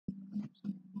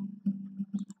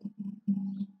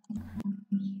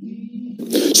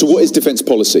So what is defence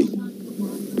policy?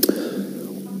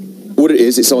 What it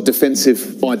is, it's our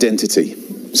defensive identity.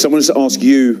 Someone's to ask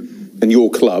you and your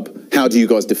club, how do you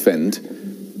guys defend?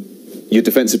 Your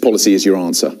defensive policy is your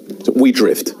answer. So we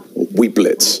drift, or we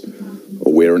blitz,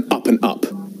 or we're an up and up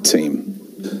team.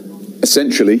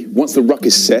 Essentially, once the ruck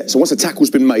is set, so once a tackle's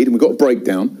been made and we've got a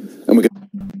breakdown, and we're going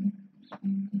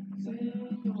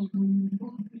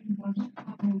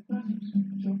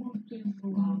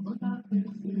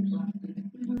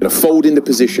to fold into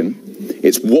position,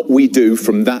 it's what we do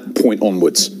from that point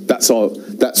onwards. That's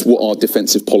what our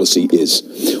defensive policy is.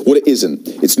 What it isn't,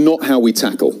 it's not how we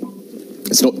tackle.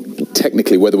 It's not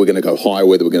technically whether we're going to go high or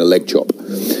whether we're going to leg chop.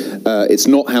 It's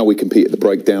not how we compete at the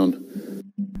breakdown.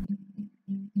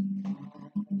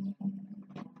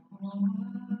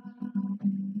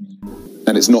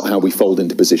 And it's not how we fold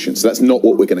into position. So that's not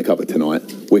what we're going to cover tonight.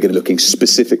 We're going to be looking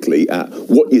specifically at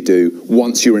what you do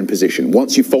once you're in position.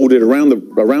 Once you've folded around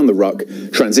the ruck,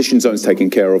 transition zone's taken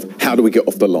care of, how do we get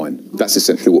off the line? That's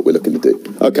essentially what we're looking to do.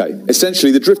 Okay,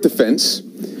 essentially the drift defence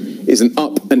is an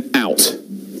up and out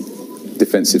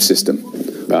defensive system.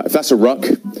 If that's a ruck,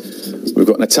 we've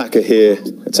got an attacker here,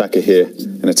 an attacker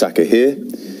here.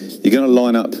 You're going to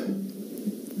line up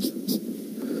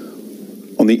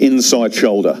on the inside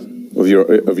shoulder of your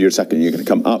attacker. You're going to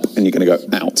come up and you're going to go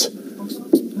out.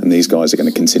 And these guys are going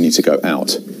to continue to go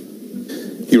out.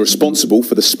 You're responsible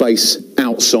for the space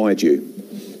outside you.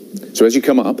 So as you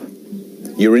come up,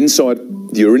 your inside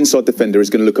defender is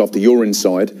going to look after your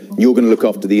inside. You're going to look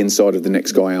after the inside of the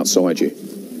next guy outside you.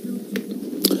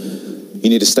 You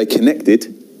need to stay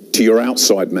connected to your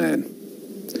outside man.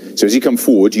 So as you come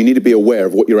forward, you need to be aware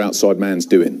of what your outside man's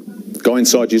doing. The guy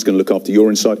inside you is going to look after your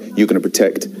inside. You're going to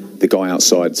protect the guy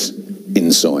outside's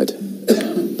inside.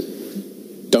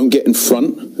 Don't get in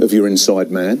front of your inside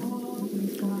man.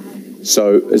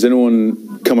 So has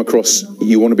anyone come across,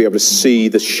 you want to be able to see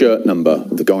the shirt number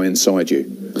of the guy inside you.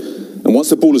 And once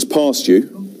the ball has passed you,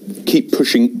 keep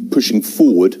pushing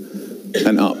forward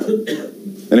and up.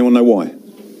 Anyone know why?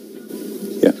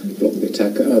 Yeah. Block the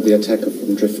attacker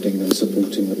from drifting and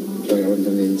supporting the player on the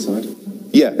inside.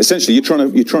 Yeah, essentially you're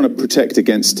trying to protect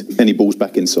against any balls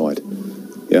back inside.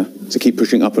 Yeah, so keep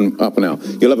pushing up and out.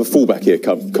 You'll have a fullback here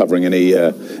covering any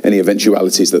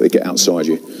eventualities that they get outside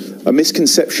you. A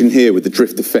misconception here with the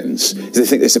drift defence is they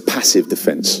think it's a passive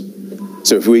defence.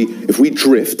 So if we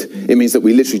drift, it means that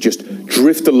we literally just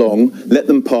drift along, let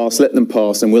them pass,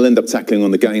 and we'll end up tackling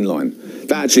on the gain line.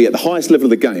 That actually, at the highest level of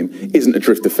the game, isn't a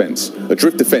drift defence. A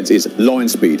drift defence is line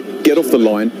speed. Get off the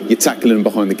line, you're tackling them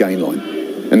behind the gain line.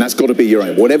 And that's got to be your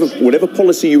aim. Whatever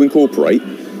policy you incorporate,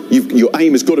 your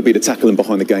aim has got to be to tackle them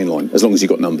behind the gain line, as long as you've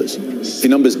got numbers. If your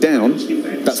number's down,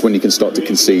 that's when you can start to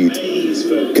concede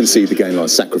the gain line,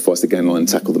 sacrifice the gain line and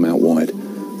tackle them out wide.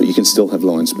 But you can still have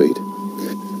line speed.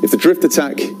 If the drift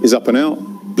attack is up and out,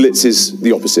 blitz is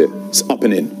the opposite. It's up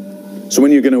and in. So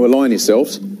when you're going to align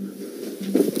yourselves,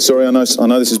 sorry, I know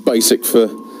this is basic for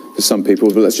some people,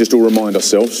 but let's just all remind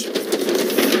ourselves.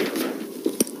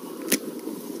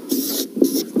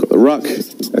 Got the ruck,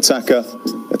 attacker,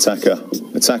 attacker,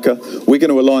 attacker. We're going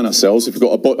to align ourselves. If we've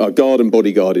got a guard and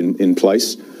bodyguard in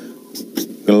place, we're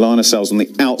going to align ourselves on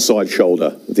the outside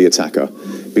shoulder of the attacker,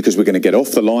 because we're going to get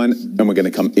off the line and we're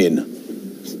going to come in.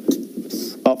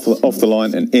 Off the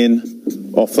line and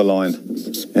in, off the line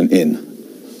and in.